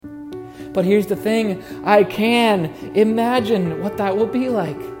But here's the thing, I can imagine what that will be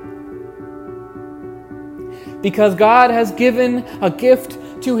like. Because God has given a gift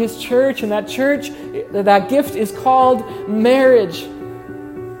to His church, and that gift is called marriage.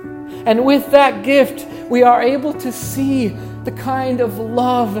 And with that gift, we are able to see the kind of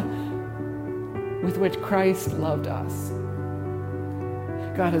love with which Christ loved us.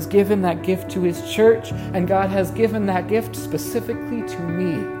 God has given that gift to His church, and God has given that gift specifically to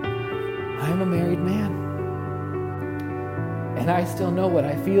me. I am a married man. And I still know what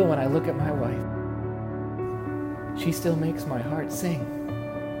I feel when I look at my wife. She still makes my heart sing.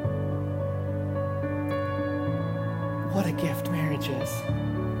 What a gift marriage is.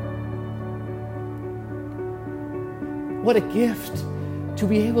 What a gift to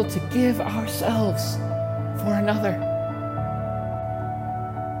be able to give ourselves for another.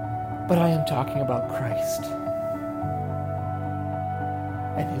 But I am talking about Christ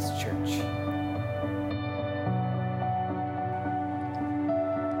and His church.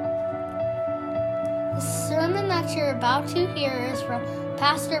 The sermon that you're about to hear is from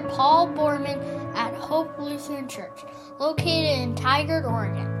Pastor Paul Borman at Hope Lutheran Church, located in Tigard,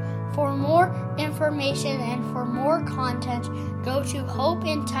 Oregon. For more information and for more content, go to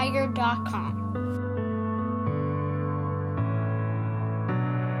hopeintigard.com.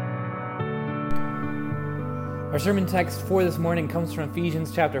 Our sermon text for this morning comes from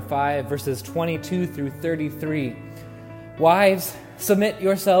Ephesians chapter 5, verses 22 through 33. Wives, submit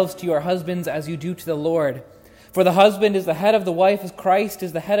yourselves to your husbands as you do to the Lord. For the husband is the head of the wife, as Christ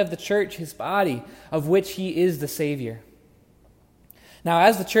is the head of the church, His body, of which He is the Savior. Now,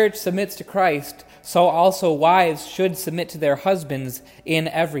 as the church submits to Christ, so also wives should submit to their husbands in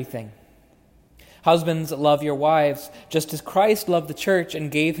everything. Husbands, love your wives, just as Christ loved the church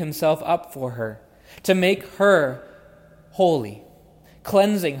and gave Himself up for her, to make her holy,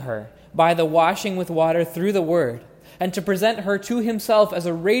 cleansing her by the washing with water through the word, and to present her to Himself as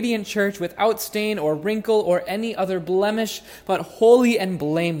a radiant church without stain or wrinkle or any other blemish, but holy and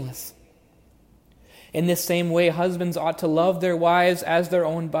blameless. In this same way, husbands ought to love their wives as their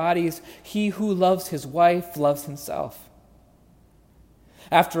own bodies. He who loves his wife loves himself.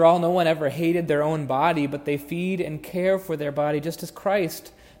 After all, no one ever hated their own body, but they feed and care for their body just as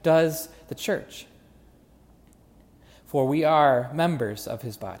Christ does the church. For we are members of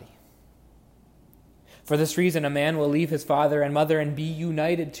His body. For this reason, a man will leave his father and mother and be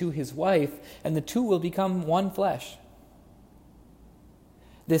united to his wife, and the two will become one flesh.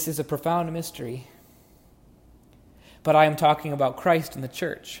 This is a profound mystery. But I am talking about Christ and the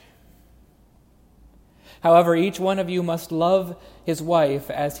church. However, each one of you must love his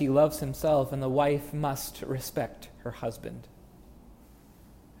wife as he loves himself, and the wife must respect her husband.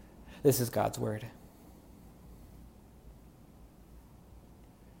 This is God's word.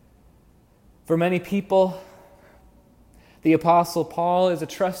 For many people, the Apostle Paul is a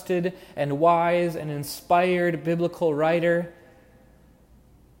trusted and wise and inspired biblical writer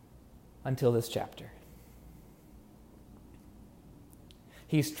until this chapter.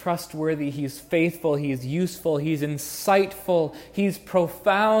 He's trustworthy, he's faithful, he's useful, he's insightful, he's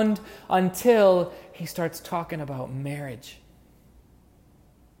profound until he starts talking about marriage.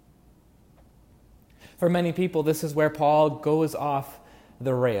 For many people, this is where Paul goes off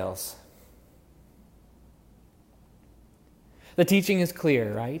the rails. The teaching is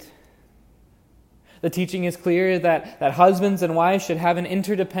clear, right? The teaching is clear that husbands and wives should have an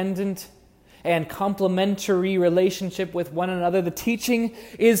interdependent and complementary relationship with one another. The teaching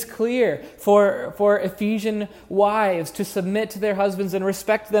is clear for Ephesian wives to submit to their husbands and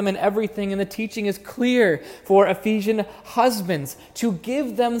respect them in everything. And the teaching is clear for Ephesian husbands to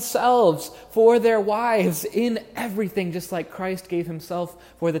give themselves for their wives in everything, just like Christ gave Himself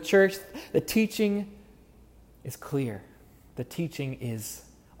for the church. The teaching is clear. The teaching is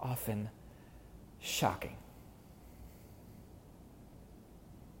often shocking.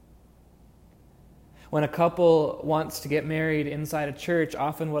 When a couple wants to get married inside a church,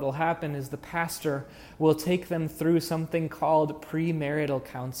 often what will happen is the pastor will take them through something called premarital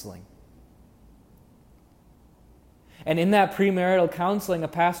counseling. And in that premarital counseling, a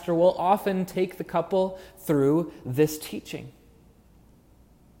pastor will often take the couple through this teaching.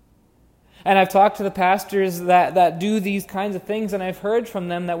 And I've talked to the pastors that do these kinds of things, and I've heard from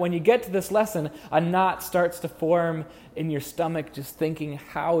them that when you get to this lesson, a knot starts to form in your stomach just thinking,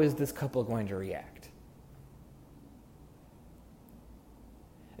 how is this couple going to react?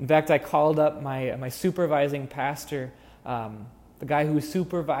 In fact, I called up my supervising pastor, the guy who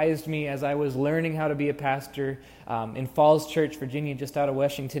supervised me as I was learning how to be a pastor in Falls Church, Virginia, just out of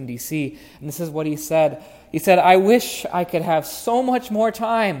Washington, D.C. And this is what he said. He said, "I wish I could have so much more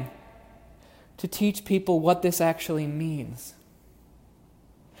time to teach people what this actually means.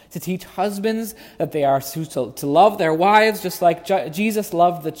 To teach husbands that they are to love their wives just like Jesus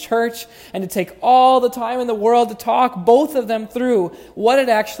loved the church, and to take all the time in the world to talk both of them through what it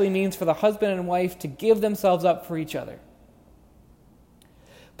actually means for the husband and wife to give themselves up for each other.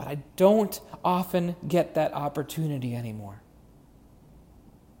 But I don't often get that opportunity anymore.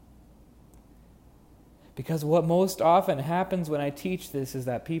 Because what most often happens when I teach this is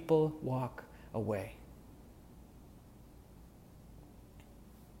that people walk away.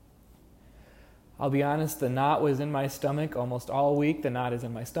 I'll be honest, the knot was in my stomach almost all week. The knot is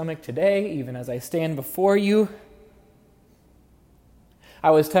in my stomach today, even as I stand before you.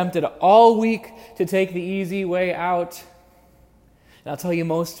 I was tempted all week to take the easy way out. And I'll tell you,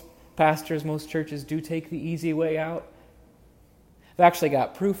 most pastors, most churches do take the easy way out. I've actually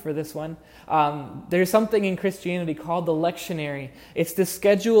got proof for this one. There's something in Christianity called the lectionary. It's the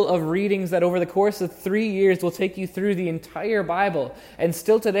schedule of readings that over the course of 3 years will take you through the entire Bible. And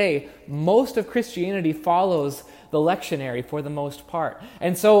still today, most of Christianity follows the lectionary for the most part.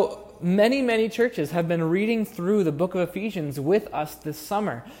 And so many churches have been reading through the book of Ephesians with us this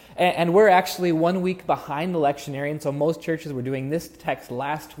summer. And we're actually 1 week behind the lectionary, and so most churches were doing this text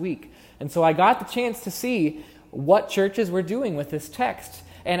last week. And so I got the chance to see what churches were doing with this text.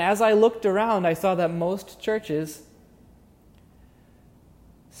 And as I looked around, I saw that most churches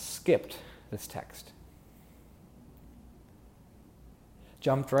skipped this text.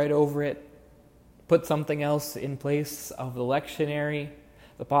 Jumped right over it, put something else in place of the lectionary.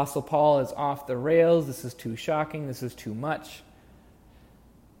 The Apostle Paul is off the rails. This is too shocking. This is too much.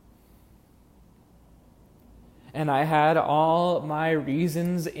 And I had all my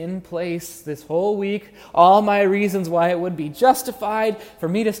reasons in place this whole week, all my reasons why it would be justified for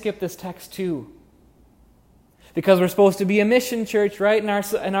me to skip this text too. Because we're supposed to be a mission church, right?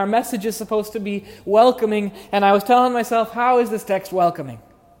 And our message is supposed to be welcoming. And I was telling myself, how is this text welcoming?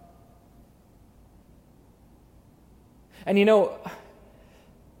 And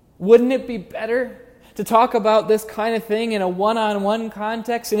wouldn't it be better to talk about this kind of thing in a one-on-one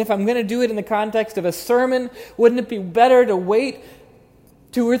context? And if I'm going to do it in the context of a sermon, wouldn't it be better to wait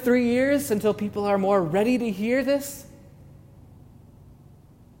 2 or 3 years until people are more ready to hear this?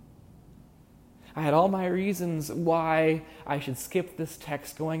 I had all my reasons why I should skip this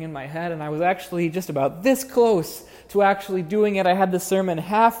text going in my head, and I was actually just about this close to actually doing it. I had the sermon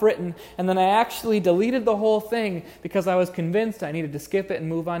half written, and then I actually deleted the whole thing because I was convinced I needed to skip it and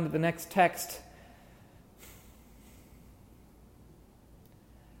move on to the next text.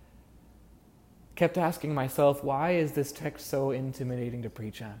 Kept asking myself, why is this text so intimidating to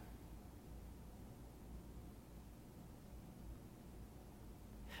preach on?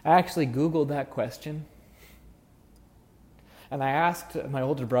 I actually Googled that question. And I asked my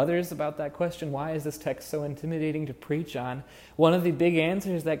older brothers about that question, why is this text so intimidating to preach on? One of the big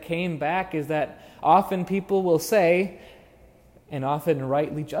answers that came back is that often people will say, and often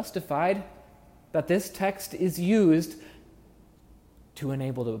rightly justified, that this text is used to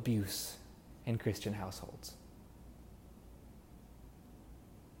enable abuse in Christian households.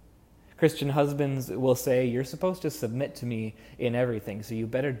 Christian husbands will say, you're supposed to submit to me in everything, so you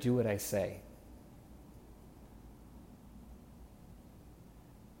better do what I say.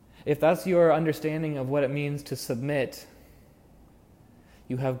 If that's your understanding of what it means to submit,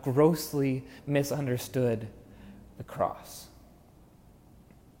 you have grossly misunderstood the cross.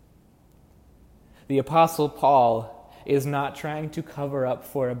 The Apostle Paul is not trying to cover up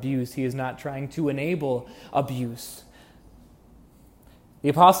for abuse. He is not trying to enable abuse. The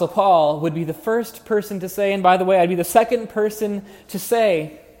Apostle Paul would be the first person to say, and by the way, I'd be the second person to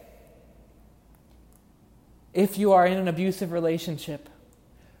say, if you are in an abusive relationship,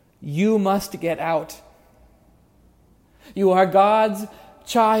 you must get out. You are God's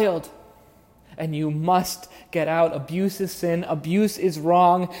child, and you must get out. Abuse is sin, abuse is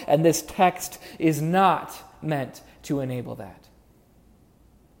wrong, and this text is not meant to enable that.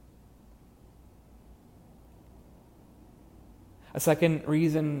 A second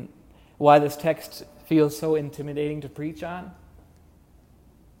reason why this text feels so intimidating to preach on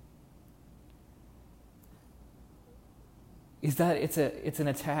is that it's an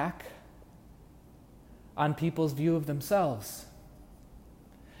attack on people's view of themselves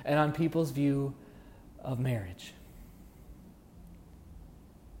and on people's view of marriage.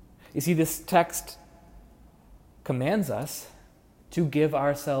 You see, this text commands us to give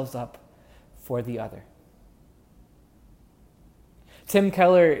ourselves up for the other. Tim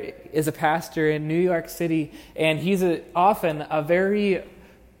Keller is a pastor in New York City, and he's often a very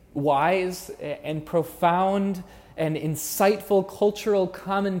wise and profound and insightful cultural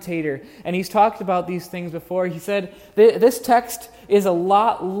commentator, and he's talked about these things before. He said, this text is a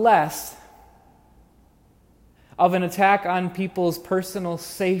lot less of an attack on people's personal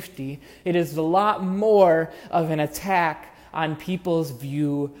safety. It is a lot more of an attack on people's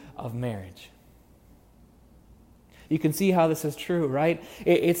view of marriage. You can see how this is true, right?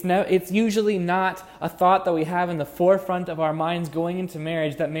 It's usually not a thought that we have in the forefront of our minds going into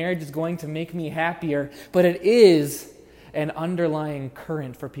marriage, that marriage is going to make me happier, but it is an underlying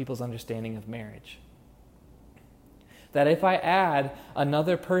current for people's understanding of marriage. That if I add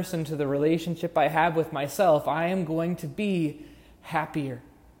another person to the relationship I have with myself, I am going to be happier.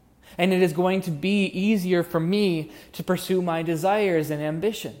 And it is going to be easier for me to pursue my desires and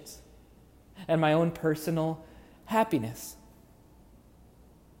ambitions and my own personal happiness.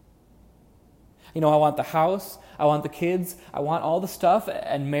 I want the house, I want the kids, I want all the stuff,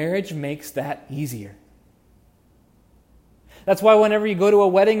 and marriage makes that easier. That's why whenever you go to a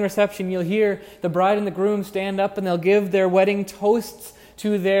wedding reception, you'll hear the bride and the groom stand up and they'll give their wedding toasts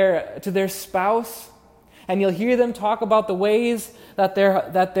to their spouse, and you'll hear them talk about the ways that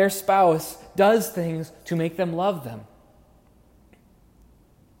their spouse does things to make them love them.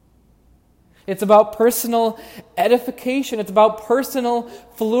 It's about personal edification. It's about personal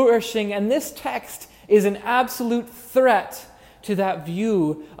flourishing. And this text is an absolute threat to that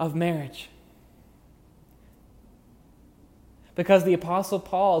view of marriage. Because the Apostle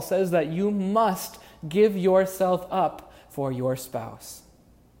Paul says that you must give yourself up for your spouse.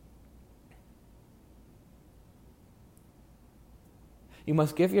 You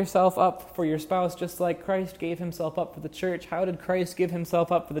must give yourself up for your spouse just like Christ gave himself up for the church. How did Christ give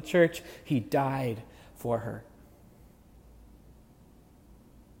himself up for the church? He died for her.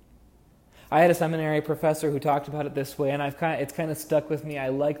 I had a seminary professor who talked about it this way, and it's kind of stuck with me. I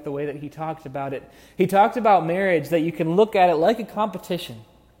like the way that he talked about it. He talked about marriage, that you can look at it like a competition,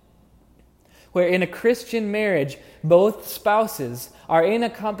 where in a Christian marriage, both spouses are in a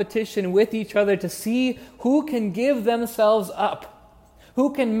competition with each other to see who can give themselves up,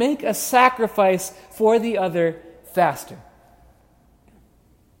 who can make a sacrifice for the other faster.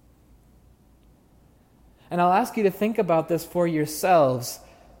 And I'll ask you to think about this for yourselves.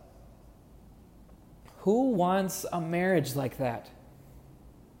 Who wants a marriage like that?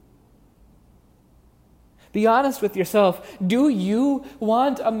 Be honest with yourself. Do you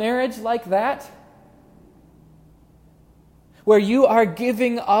want a marriage like that? Where you are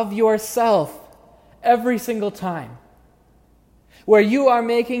giving of yourself every single time. Where you are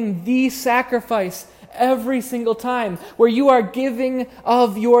making the sacrifice every single time. Where you are giving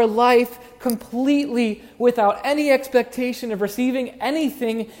of your life completely without any expectation of receiving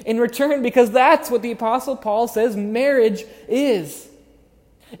anything in return. Because that's what the Apostle Paul says marriage is.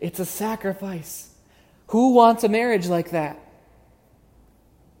 It's a sacrifice. Who wants a marriage like that?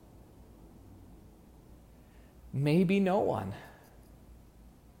 Maybe no one.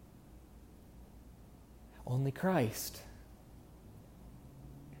 Only Christ.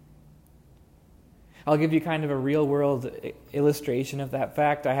 I'll give you kind of a real-world illustration of that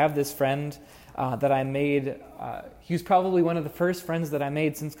fact. I have this friend that I made. He was probably one of the first friends that I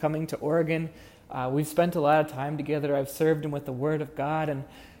made since coming to Oregon. We've spent a lot of time together. I've served him with the Word of God, and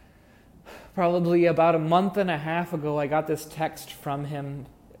probably about a month and a half ago, I got this text from him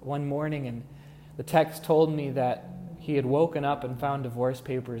one morning, and the text told me that he had woken up and found divorce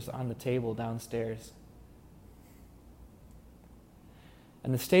papers on the table downstairs.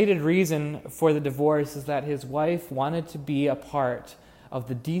 And the stated reason for the divorce is that his wife wanted to be a part of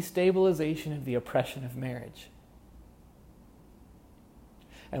the destabilization of the oppression of marriage.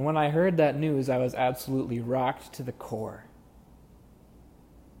 And when I heard that news, I was absolutely rocked to the core.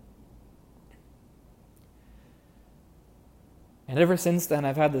 And ever since then,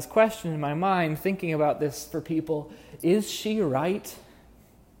 I've had this question in my mind, thinking about this for people. Is she right?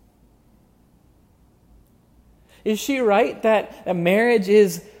 Is she right that a marriage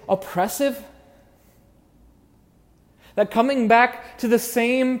is oppressive? That coming back to the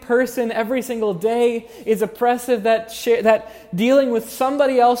same person every single day is oppressive, that dealing with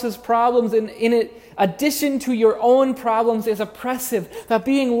somebody else's problems in addition to your own problems is oppressive, that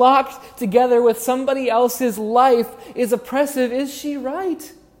being locked together with somebody else's life is oppressive. Is she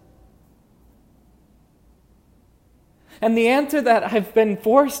right? And the answer that I've been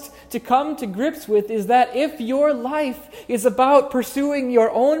forced to come to grips with is that if your life is about pursuing your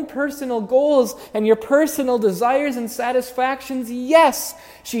own personal goals and your personal desires and satisfactions, yes,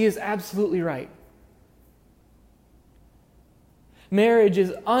 she is absolutely right. Marriage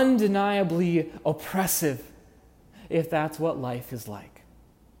is undeniably oppressive if that's what life is like.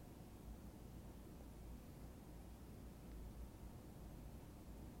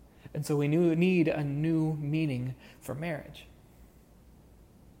 And so we need a new meaning for marriage.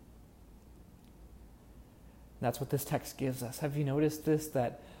 That's what this text gives us. Have you noticed this?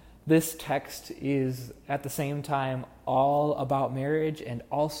 That this text is at the same time all about marriage and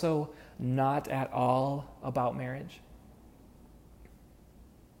also not at all about marriage.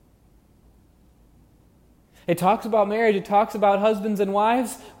 It talks about marriage, it talks about husbands and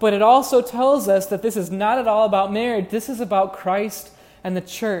wives, but it also tells us that this is not at all about marriage. This is about Christ and the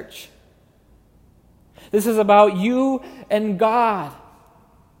church. This is about you and God.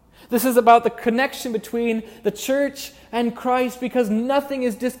 This is about the connection between the church and Christ, because nothing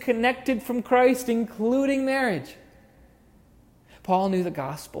is disconnected from Christ, including marriage. Paul knew the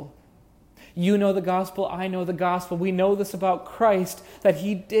gospel. You know the gospel, I know the gospel. We know this about Christ, that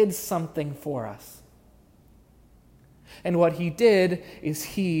he did something for us. And what he did is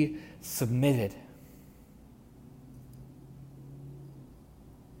he submitted.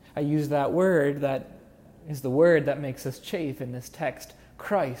 I use that word that is the word that makes us chafe in this text.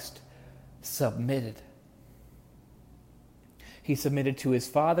 Christ submitted. He submitted to his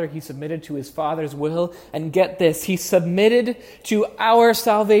Father. He submitted to his Father's will. And get this, he submitted to our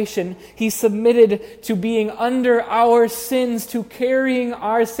salvation. He submitted to being under our sins, to carrying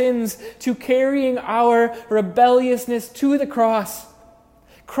our sins, to carrying our rebelliousness to the cross.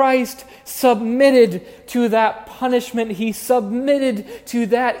 Christ submitted to that punishment. He submitted to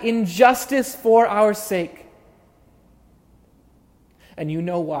that injustice for our sake. And you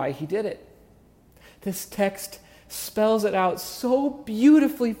know why he did it. This text spells it out so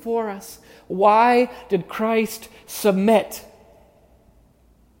beautifully for us. Why did Christ submit?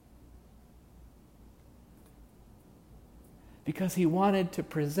 Because he wanted to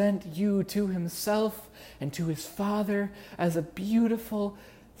present you to himself and to his Father as a beautiful,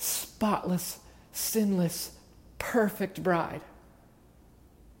 spotless, sinless, perfect bride.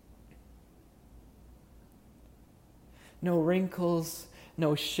 No wrinkles,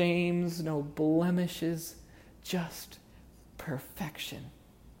 no shames, no blemishes, just perfection.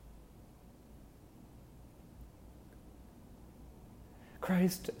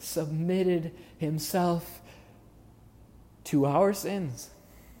 Christ submitted himself to our sins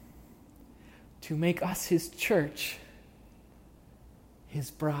to make us his church, his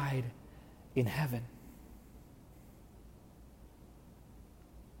bride in heaven.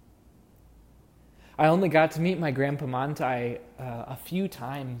 I only got to meet my Grandpa Montai a few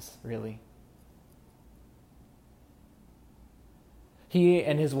times, really. He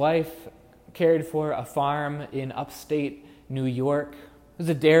and his wife cared for a farm in upstate New York. It was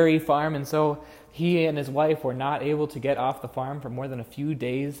a dairy farm, and so he and his wife were not able to get off the farm for more than a few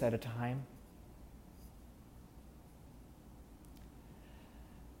days at a time.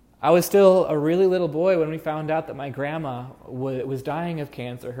 I was still a really little boy when we found out that my grandma was dying of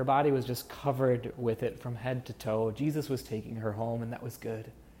cancer. Her body was just covered with it from head to toe. Jesus was taking her home, and that was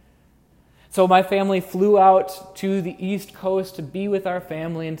good. So my family flew out to the East Coast to be with our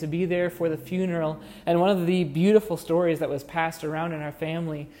family and to be there for the funeral. And one of the beautiful stories that was passed around in our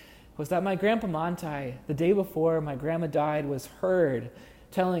family was that my Grandpa Montai, the day before my grandma died, was heard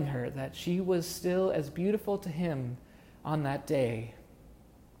telling her that she was still as beautiful to him on that day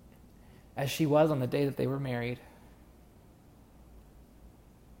as she was on the day that they were married.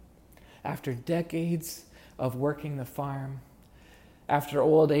 After decades of working the farm, after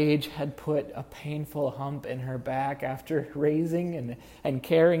old age had put a painful hump in her back, after raising and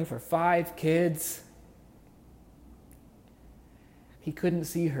caring for 5 kids, he couldn't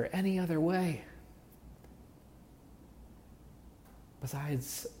see her any other way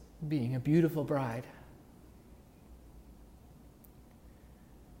besides being a beautiful bride.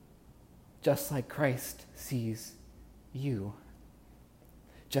 Just like Christ sees you.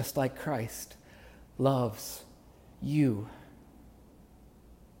 Just like Christ loves you.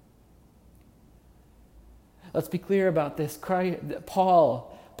 Let's be clear about this.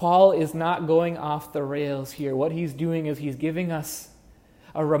 Paul is not going off the rails here. What he's doing is he's giving us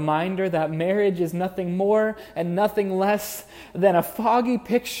a reminder that marriage is nothing more and nothing less than a foggy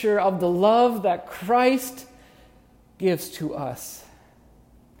picture of the love that Christ gives to us.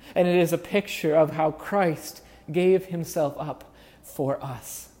 And it is a picture of how Christ gave himself up for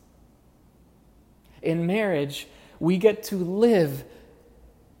us. In marriage, we get to live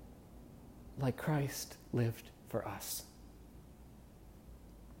like Christ lived for us.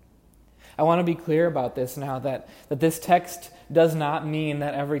 I want to be clear about this now, that this text does not mean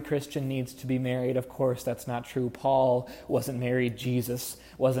that every Christian needs to be married. Of course, that's not true. Paul wasn't married. Jesus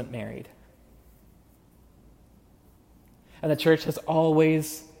wasn't married. And the church has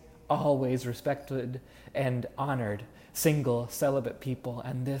always respected and honored single, celibate people,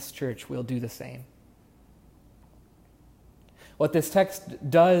 and this church will do the same. What this text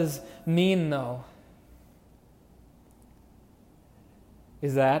does mean, though,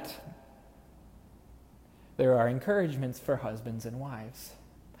 is that there are encouragements for husbands and wives.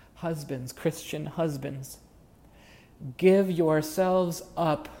 Husbands, Christian husbands, give yourselves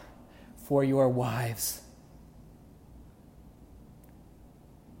up for your wives.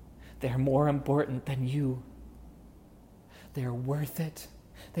 They're more important than you. They're worth it.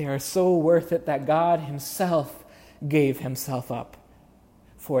 They are so worth it that God himself gave himself up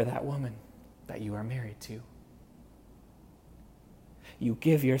for that woman that you are married to. You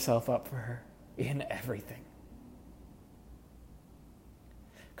give yourself up for her in everything.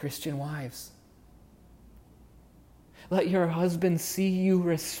 Christian wives, let your husband see you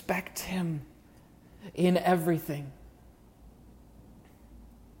respect him in everything.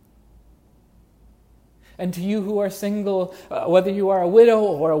 And to you who are single, whether you are a widow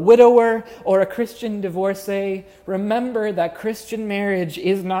or a widower or a Christian divorcee, remember that Christian marriage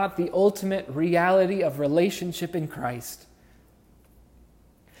is not the ultimate reality of relationship in Christ.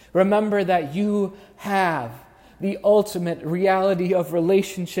 Remember that you have the ultimate reality of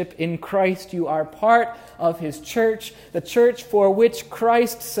relationship in Christ. You are part of his church, the church for which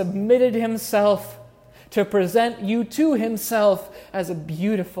Christ submitted himself to present you to himself as a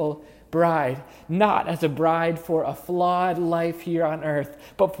beautiful bride, not as a bride for a flawed life here on earth,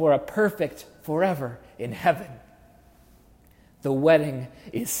 but for a perfect forever in heaven. The wedding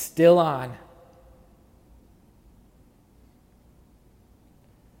is still on.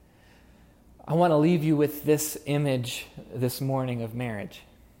 I want to leave you with this image this morning of marriage.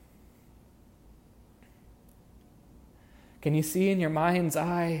 Can you see in your mind's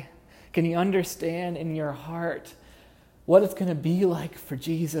eye? Can you understand in your heart what it's going to be like for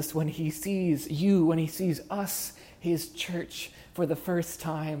Jesus when he sees you, when he sees us, his church, for the first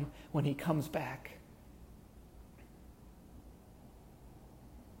time when he comes back?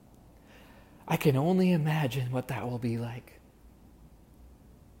 I can only imagine what that will be like.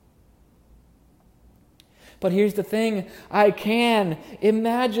 But here's the thing, I can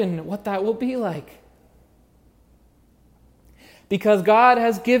imagine what that will be like. Because God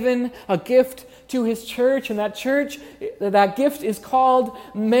has given a gift to his church, and that gift is called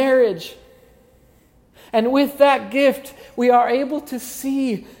marriage. And with that gift, we are able to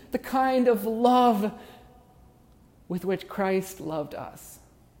see the kind of love with which Christ loved us.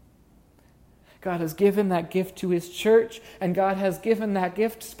 God has given that gift to his church, and God has given that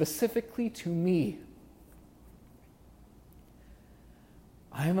gift specifically to me.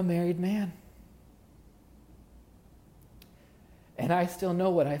 I am a married man. And I still know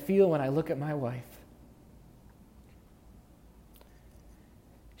what I feel when I look at my wife.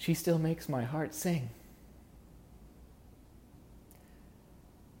 She still makes my heart sing.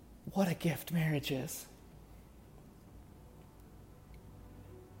 What a gift marriage is.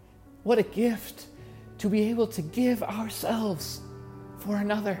 What a gift to be able to give ourselves for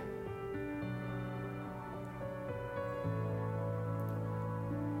another.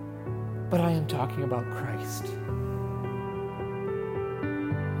 But I am talking about Christ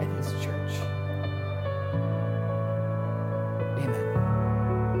and his church.